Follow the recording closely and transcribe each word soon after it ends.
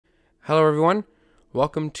Hello everyone,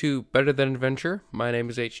 welcome to Better Than Adventure. My name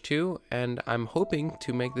is H2 and I'm hoping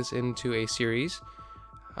to make this into a series,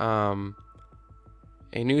 a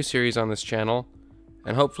new series on this channel,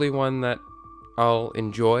 and hopefully one that I'll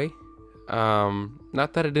enjoy.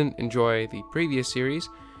 Not that I didn't enjoy the previous series,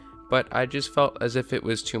 but I just felt as if it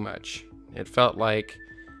was too much. It felt like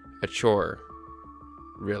a chore,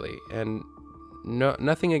 really, and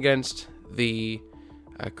nothing against the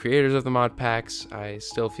creators of the mod packs. I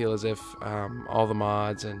still feel as if all the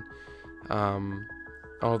mods and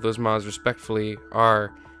all of those mods respectfully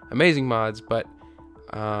are amazing mods, but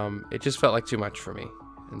it just felt like too much for me.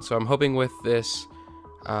 And so I'm hoping with this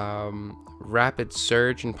rapid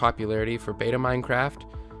surge in popularity for beta Minecraft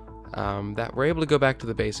that we're able to go back to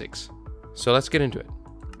the basics. So let's get into it.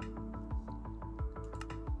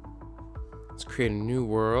 Let's create a new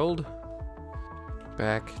world.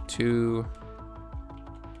 Back to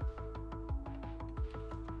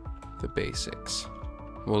the basics.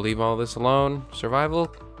 We'll leave all this alone.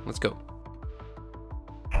 Survival, let's go.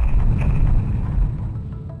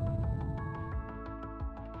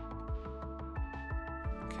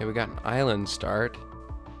 Okay, we got an island start.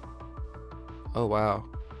 Oh wow.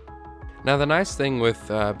 Now the nice thing with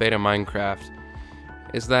beta Minecraft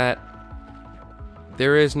is that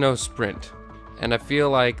there is no sprint, and I feel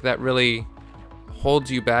like that really holds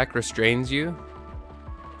you back, restrains you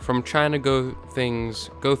from trying to go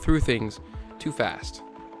through things too fast,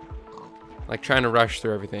 like trying to rush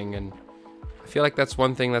through everything. And I feel like that's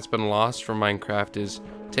one thing that's been lost from Minecraft, is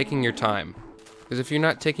taking your time. Because if you're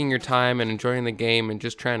not taking your time and enjoying the game and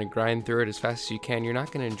just trying to grind through it as fast as you can, you're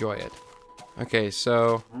not going to enjoy it. Okay,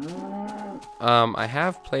 so I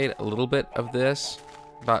have played a little bit of this,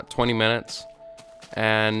 about 20 minutes,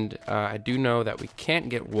 and I do know that we can't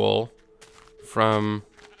get wool from,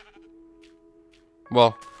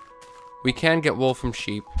 well, we can get wool from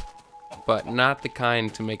sheep, but not the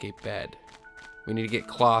kind to make a bed. We need to get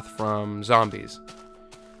cloth from zombies.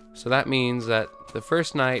 So that means that the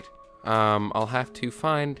first night, I'll have to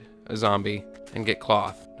find a zombie and get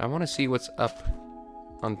cloth. I want to see what's up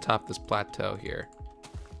on top of this plateau here.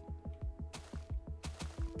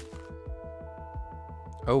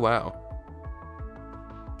 Oh wow.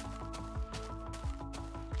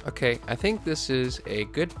 Okay, I think this is a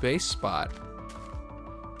good base spot.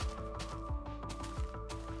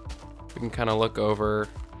 We can kind of look over.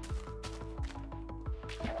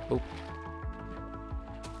 Oh.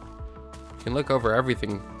 You can look over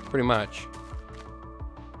everything, pretty much.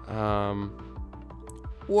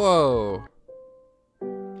 Whoa.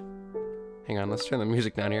 Hang on, let's turn the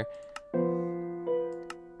music down here.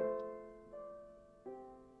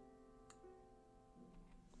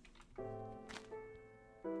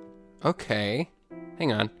 Okay,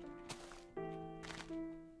 hang on.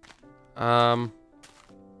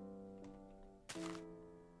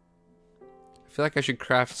 I feel like I should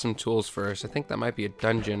craft some tools first. I think that might be a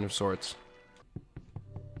dungeon of sorts.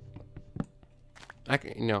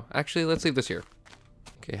 Actually, let's leave this here.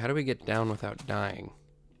 Okay, how do we get down without dying?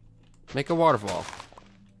 Make a waterfall.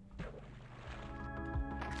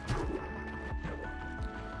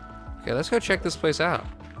 Okay, let's go check this place out.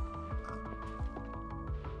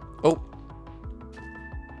 Oh.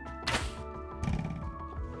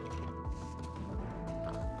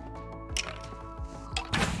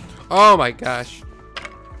 Oh my gosh.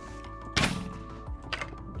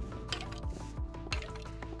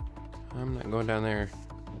 I'm not going down there.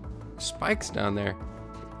 Spikes down there.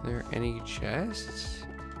 Are there any chests?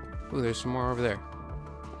 Ooh, there's some more over there.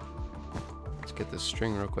 Let's get this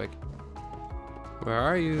string real quick. Where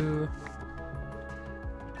are you?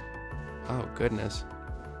 Oh, goodness.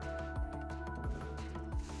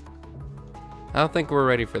 I don't think we're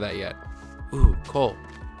ready for that yet. Ooh, coal.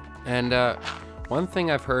 And one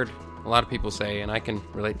thing I've heard a lot of people say, and I can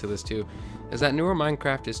relate to this too, is that newer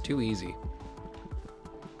Minecraft is too easy.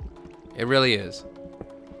 It really is.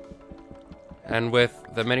 And with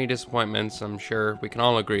the many disappointments, I'm sure we can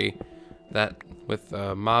all agree that with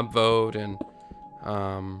mob vote and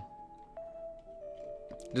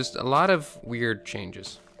just a lot of weird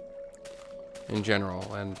changes in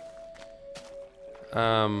general, and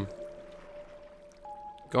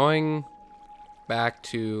going back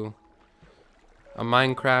to a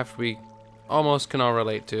Minecraft we almost can all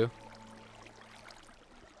relate to.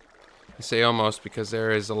 I say almost because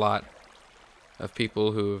there is a lot of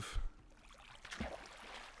people who've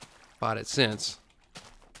bought it since,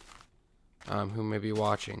 who may be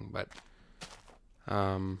watching, but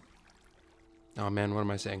oh man, what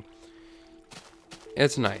am I saying?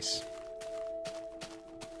 It's nice.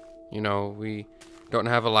 You know, we don't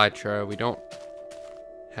have Elytra, we don't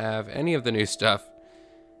have any of the new stuff,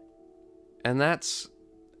 And it's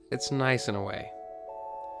nice in a way.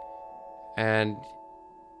 And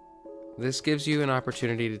this gives you an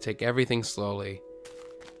opportunity to take everything slowly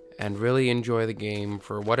and really enjoy the game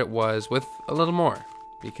for what it was with a little more.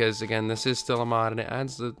 Because again, this is still a mod and it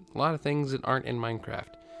adds a lot of things that aren't in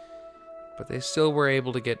Minecraft. But they still were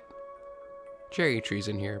able to get cherry trees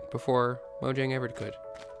in here before Mojang ever could.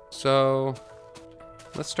 So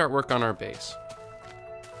let's start work on our base.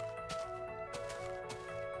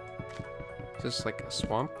 Is this like a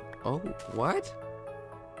swamp? Oh, what?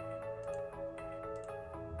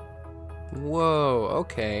 Whoa,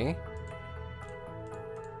 okay.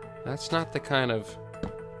 That's not the kind of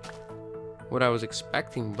what I was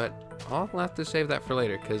expecting, but I'll have to save that for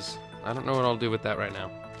later because I don't know what I'll do with that right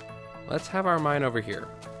now. Let's have our mine over here.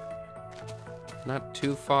 Not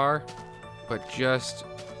too far, but just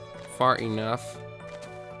far enough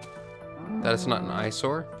that it's not an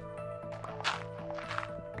eyesore.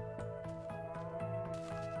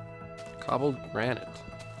 Cobbled granite.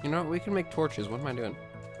 You know what? We can make torches. What am I doing?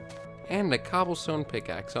 And a cobblestone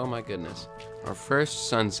pickaxe. Oh my goodness. Our first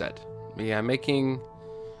sunset. Yeah, making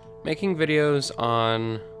videos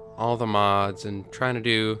on all the mods and trying to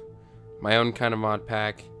do my own kind of mod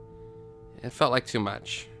pack. It felt like too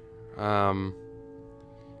much.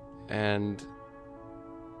 And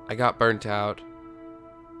I got burnt out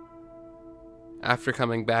after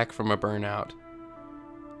coming back from a burnout.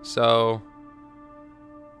 So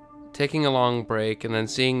taking a long break and then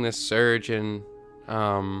seeing this surge in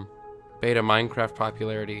beta Minecraft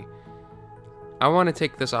popularity, I want to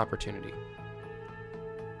take this opportunity.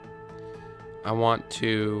 I want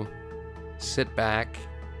to sit back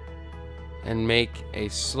and make a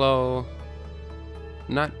slow,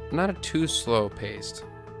 not a too slow paced,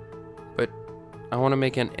 but I want to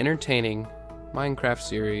make an entertaining Minecraft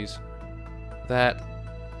series that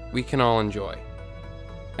we can all enjoy.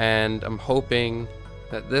 And I'm hoping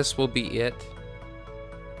that this will be it.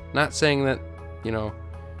 Not saying that, you know,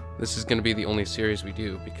 this is going to be the only series we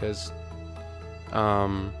do, because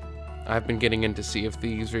I've been getting into Sea of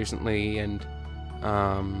Thieves recently and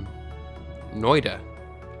Noida.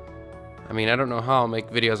 I mean, I don't know how I'll make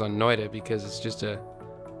videos on Noida because it's just a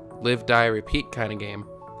live, die, repeat kind of game.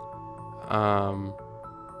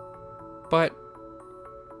 But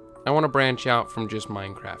I want to branch out from just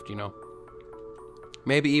Minecraft, you know.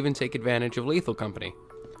 Maybe even take advantage of Lethal Company.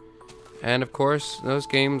 And of course, those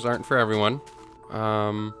games aren't for everyone.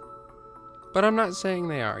 But I'm not saying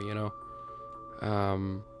they are, you know.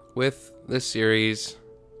 With this series,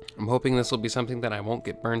 I'm hoping this will be something that I won't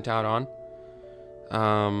get burnt out on.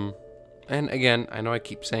 And again, I know I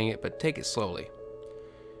keep saying it, but take it slowly.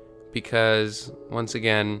 Because, once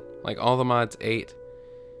again, like all the mods 8,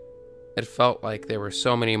 it felt like there were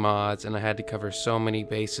so many mods and I had to cover so many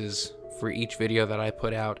bases for each video that I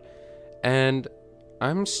put out. And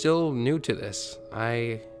I'm still new to this.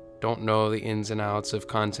 I don't know the ins and outs of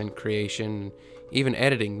content creation, even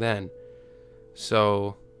editing then.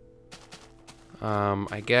 So,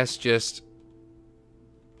 I guess just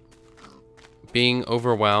being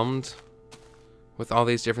overwhelmed with all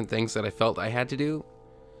these different things that I felt I had to do.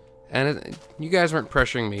 And you guys weren't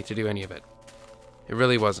pressuring me to do any of it. It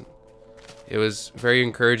really wasn't. It was very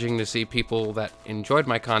encouraging to see people that enjoyed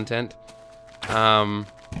my content. And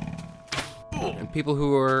people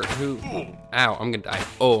ow, I'm gonna die.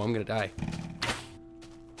 Oh, I'm gonna die.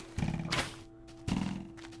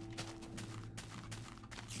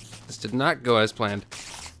 This did not go as planned.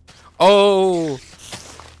 Oh!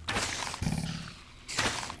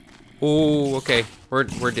 Oh, okay. We're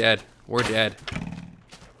dead. We're dead.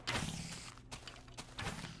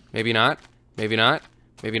 Maybe not. Maybe not.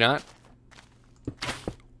 Maybe not.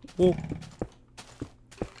 Oh.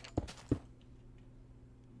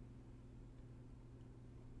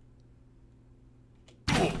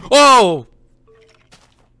 Oh!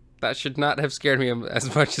 That should not have scared me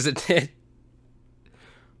as much as it did.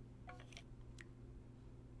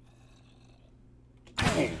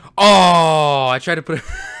 Oh! I tried to put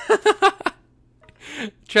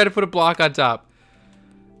a block on top.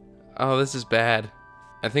 Oh, this is bad.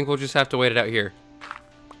 I think we'll just have to wait it out here.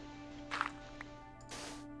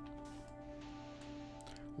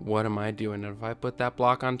 What am I doing if I put that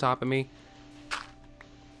block on top of me?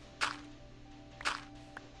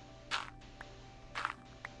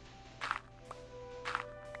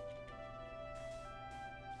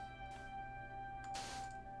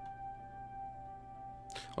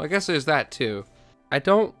 Well, I guess there's that too. I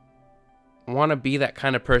don't want to be that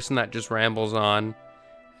kind of person that just rambles on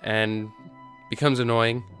and becomes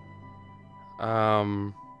annoying.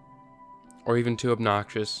 Or even too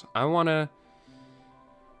obnoxious. I want to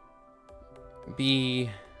be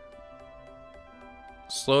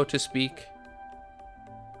slow to speak.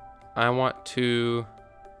 I want to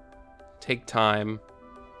take time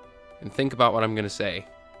and think about what I'm going to say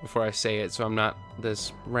before I say it, so I'm not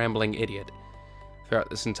this rambling idiot throughout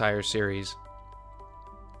this entire series.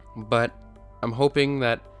 But I'm hoping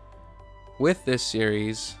that with this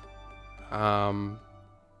series, not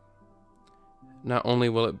only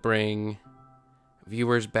will it bring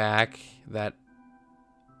viewers back that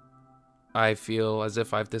I feel as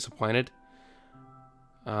if I've disappointed,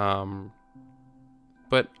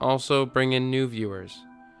 but also bring in new viewers.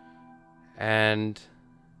 And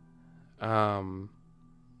I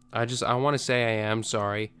want to say I am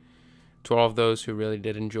sorry to all of those who really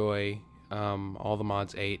did enjoy All the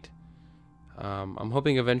Mods 8. I'm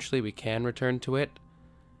hoping eventually we can return to it,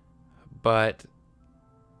 but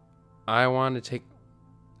I want to take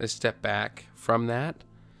a step back from that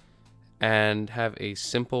and have a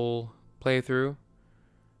simple playthrough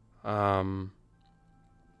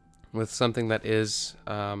with something that is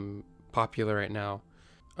popular right now.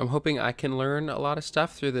 I'm hoping I can learn a lot of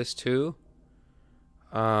stuff through this too.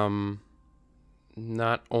 Not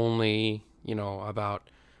only, about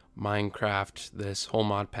Minecraft, this whole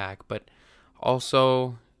mod pack, but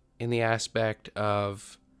also in the aspect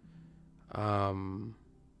of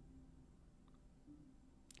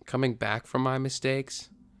coming back from my mistakes,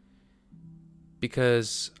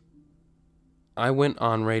 because I went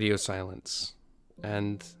on radio silence,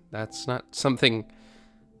 and that's not something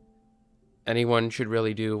anyone should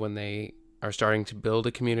really do when they are starting to build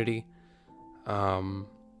a community.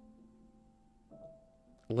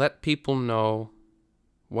 Let people know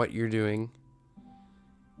what you're doing.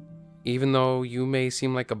 Even though you may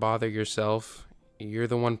seem like a bother yourself, you're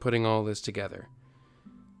the one putting all this together.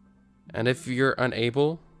 And if you're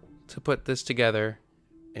unable to put this together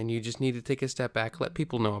and you just need to take a step back, let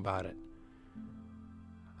people know about it.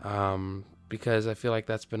 Because I feel like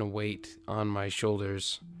that's been a weight on my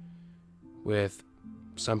shoulders with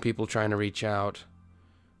some people trying to reach out.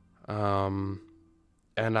 And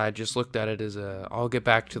I just looked at it as I'll get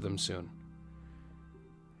back to them soon.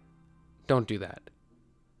 Don't do that.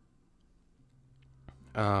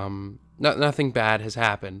 Nothing bad has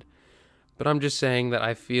happened, but I'm just saying that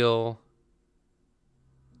I feel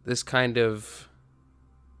this kind of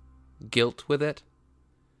guilt with it.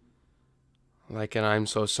 Like, and I'm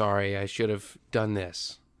so sorry, I should have done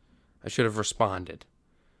this. I should have responded,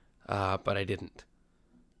 but I didn't.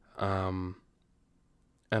 And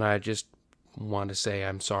I just want to say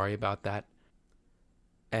I'm sorry about that.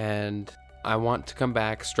 And I want to come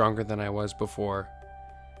back stronger than I was before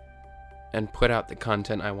and put out the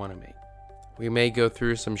content I want to make. We may go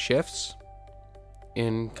through some shifts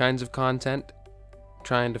in kinds of content,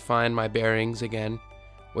 trying to find my bearings again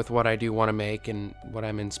with what I do want to make and what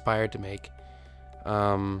I'm inspired to make,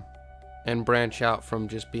 and branch out from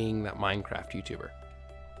just being that Minecraft YouTuber.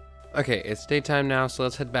 Okay, it's daytime now, so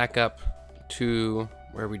let's head back up to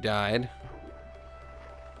where we died.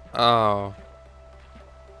 Oh.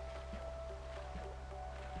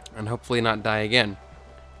 And hopefully not die again.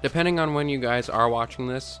 Depending on when you guys are watching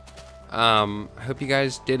this, I hope you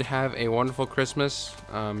guys did have a wonderful Christmas.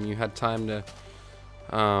 You had time to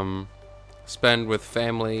spend with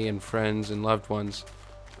family and friends and loved ones.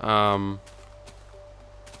 And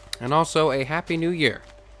also a Happy New Year.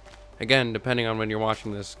 Again, depending on when you're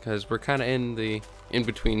watching this, because we're kind of in the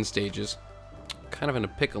in-between stages. Kind of in a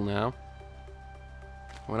pickle now.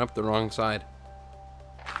 Went up the wrong side.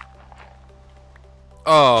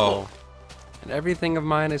 Oh. And everything of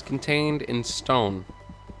mine is contained in stone.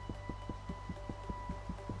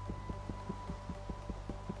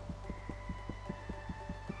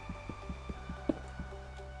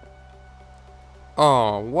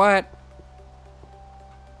 Oh, what?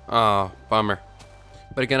 Oh, bummer.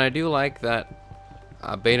 But again, I do like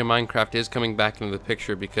that Beta Minecraft is coming back into the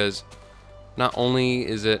picture, because not only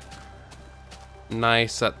is it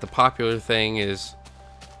nice that the popular thing is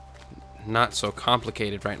not so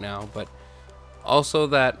complicated right now, but also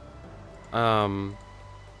that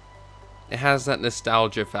it has that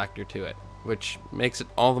nostalgia factor to it, which makes it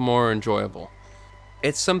all the more enjoyable.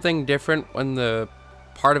 It's something different when the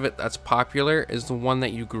part of it that's popular is the one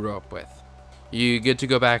that you grew up with. You get to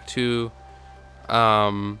go back to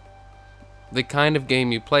the kind of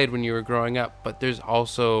game you played when you were growing up, but there's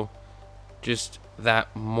also just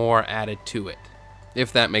that more added to it,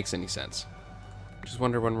 if that makes any sense. Just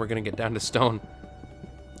wonder when we're gonna get down to stone.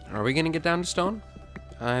 Are we gonna get down to stone?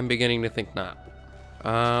 I'm beginning to think not.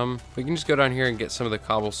 We can just go down here and get some of the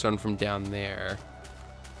cobblestone from down there.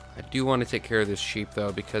 I do want to take care of this sheep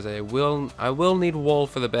though, because I will need wool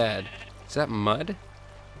for the bed. Is that mud?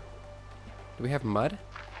 Do we have mud?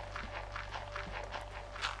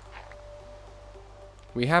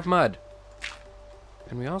 We have mud.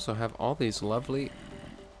 And we also have all these lovely...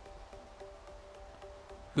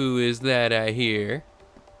 Who is that I hear?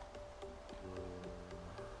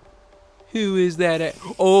 Who is that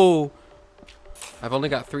Oh! I've only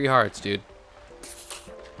got 3 hearts, dude.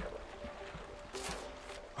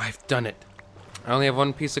 I've done it. I only have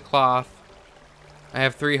 1 piece of cloth. I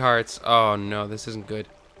have 3 hearts. Oh no, this isn't good.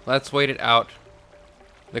 Let's wait it out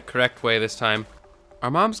the correct way this time. Our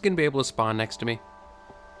mom's gonna be able to spawn next to me.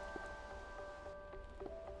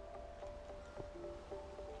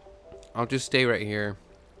 I'll just stay right here.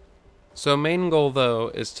 So main goal though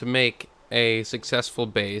is to make a successful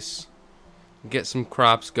base, get some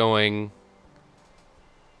crops going.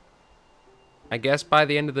 I guess by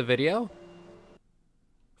the end of the video?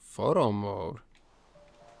 Photo mode.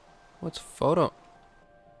 What's photo?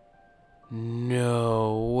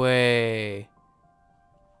 No way.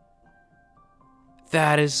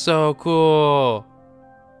 That is so cool.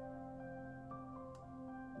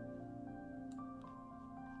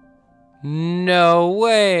 No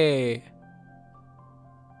way.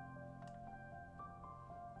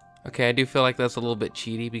 Okay, I do feel like that's a little bit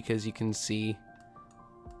cheaty because you can see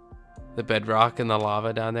the bedrock and the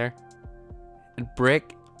lava down there. And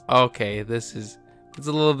brick. Okay, it's a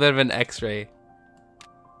little bit of an X-ray.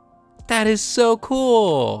 That is so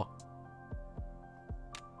cool.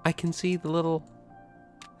 I can see the little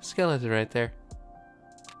skeleton right there.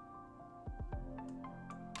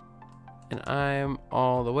 And I'm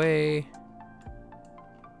all the way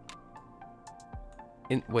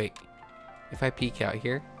in. Wait, if I peek out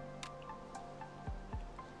here,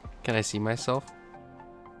 can I see myself?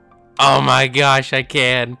 Oh my gosh, I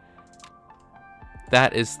can.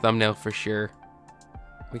 That is thumbnail for sure.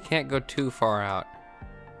 We can't go too far out.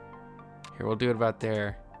 Here, we'll do it about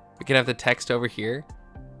there. We can have the text over here.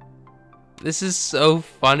 This is so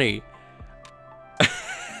funny.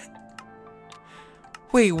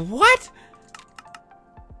 Wait, what?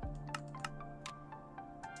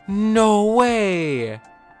 No way.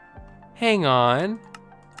 Hang on.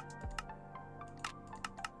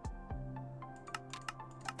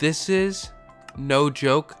 This is, no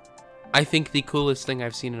joke, I think the coolest thing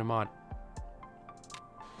I've seen in a mod.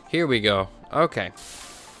 Here we go. Okay.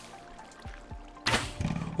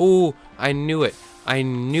 Oh, I knew it. I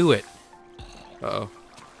knew it. Uh-oh.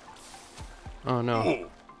 Oh no.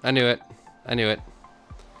 I knew it. I knew it.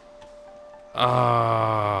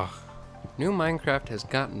 Ah. New Minecraft has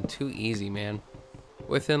gotten too easy, man.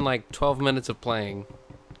 Within like 12 minutes of playing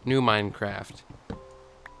New Minecraft,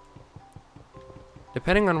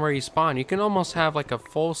 depending on where you spawn, you can almost have like a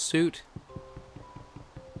full suit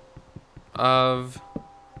of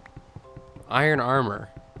iron armor.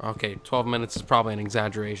 Okay, 12 minutes is probably an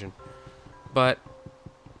exaggeration, but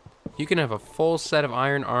you can have a full set of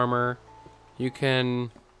iron armor. You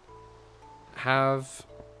can have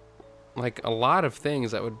like a lot of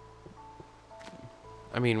things that would,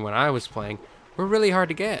 I mean, when I was playing, were really hard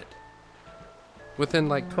to get within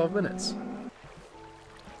like 12 minutes.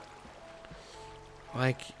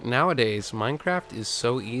 Like, nowadays, Minecraft is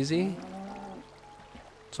so easy,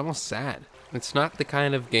 it's almost sad. It's not the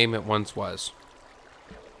kind of game it once was.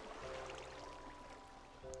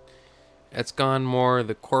 It's gone more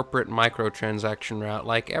the corporate microtransaction route,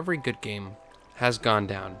 like every good game has gone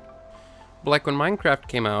down. But like when Minecraft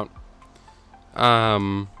came out,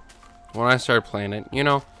 when I started playing it, you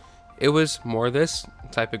know, it was more this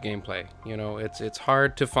type of gameplay. You know, it's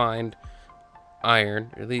hard to find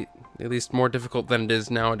iron, at least more difficult than it is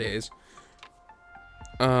nowadays.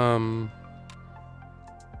 And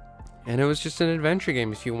it was just an adventure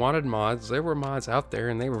game. If you wanted mods, there were mods out there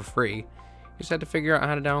and they were free. You just had to figure out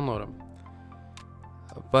how to download them.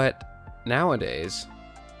 But nowadays,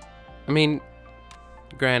 I mean,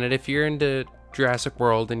 granted, if you're into Jurassic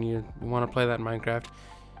World and you want to play that in Minecraft,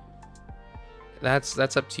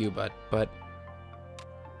 that's up to you, bud. But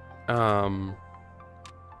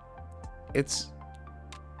it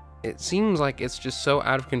seems like it's just so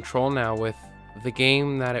out of control now with the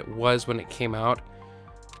game that it was when it came out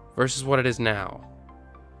versus what it is now.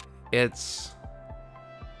 It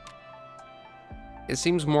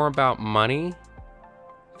seems more about money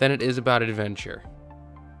than it is about adventure.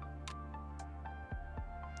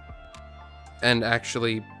 And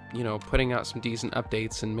actually, you know, putting out some decent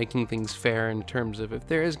updates and making things fair in terms of if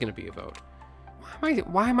there is going to be a vote.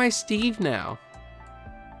 Why am I Steve now?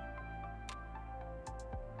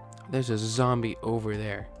 There's a zombie over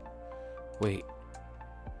there. Wait,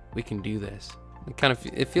 we can do this.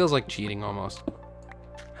 It feels like cheating almost,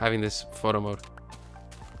 having this photo mode.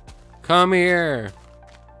 Come here.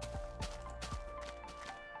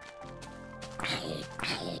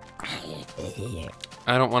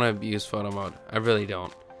 I don't want to abuse photo mode. I really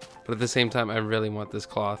don't. But at the same time, I really want this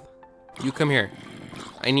cloth. You come here.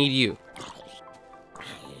 I need you.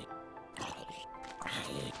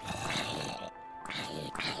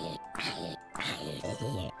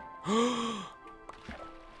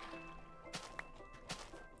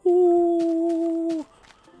 Ooh.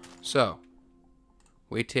 So,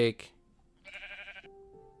 we take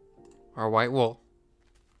our white wool,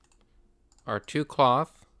 our 2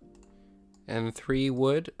 cloth, and 3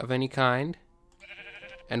 wood of any kind,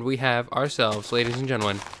 and we have ourselves, ladies and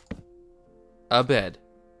gentlemen, a bed.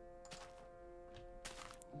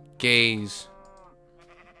 Gaze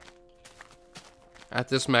at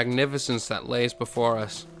this magnificence that lays before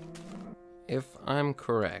us. If I'm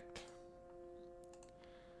correct,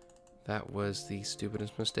 that was the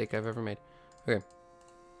stupidest mistake I've ever made. Okay.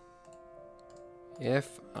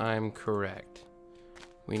 If I'm correct,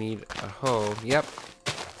 we need a hoe. Yep.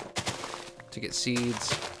 To get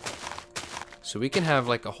seeds. So we can have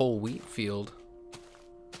like a whole wheat field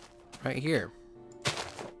right here.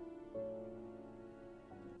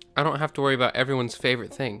 I don't have to worry about everyone's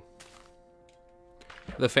favorite thing,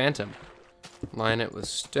 the phantom. Line it with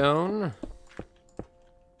stone.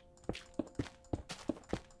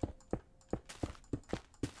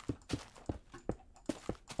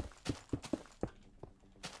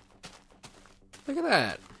 Look at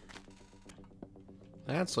that.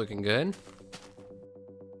 That's looking good.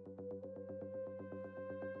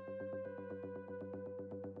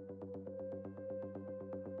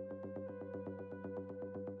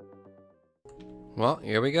 Well,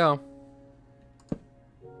 here we go.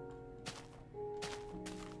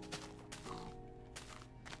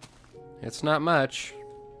 It's not much,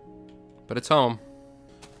 but it's home.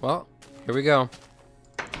 Well, here we go.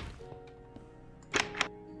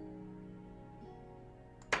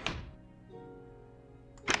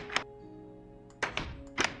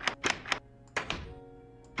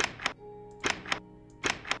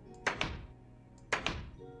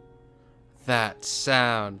 That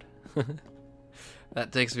sound.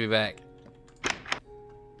 That takes me back.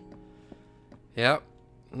 Yep,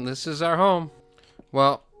 this is our home.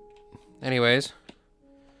 Well, anyways,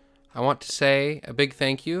 I want to say a big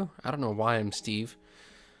thank you. I don't know why I'm Steve.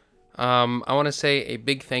 I want to say a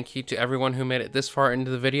big thank you to everyone who made it this far into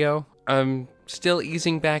the video. I'm still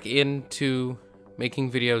easing back into making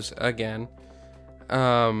videos again.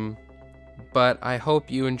 But I hope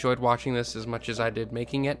you enjoyed watching this as much as I did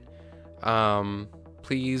making it.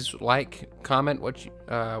 Please like, comment what you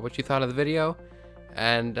thought of the video,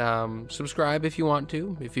 and subscribe if you want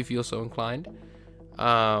to, if you feel so inclined.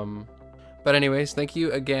 But anyways, thank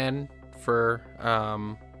you again for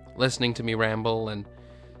listening to me ramble, and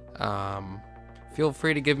feel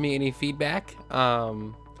free to give me any feedback.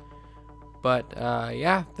 But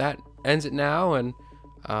yeah, that ends it now, and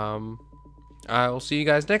I'll see you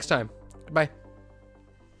guys next time. Goodbye.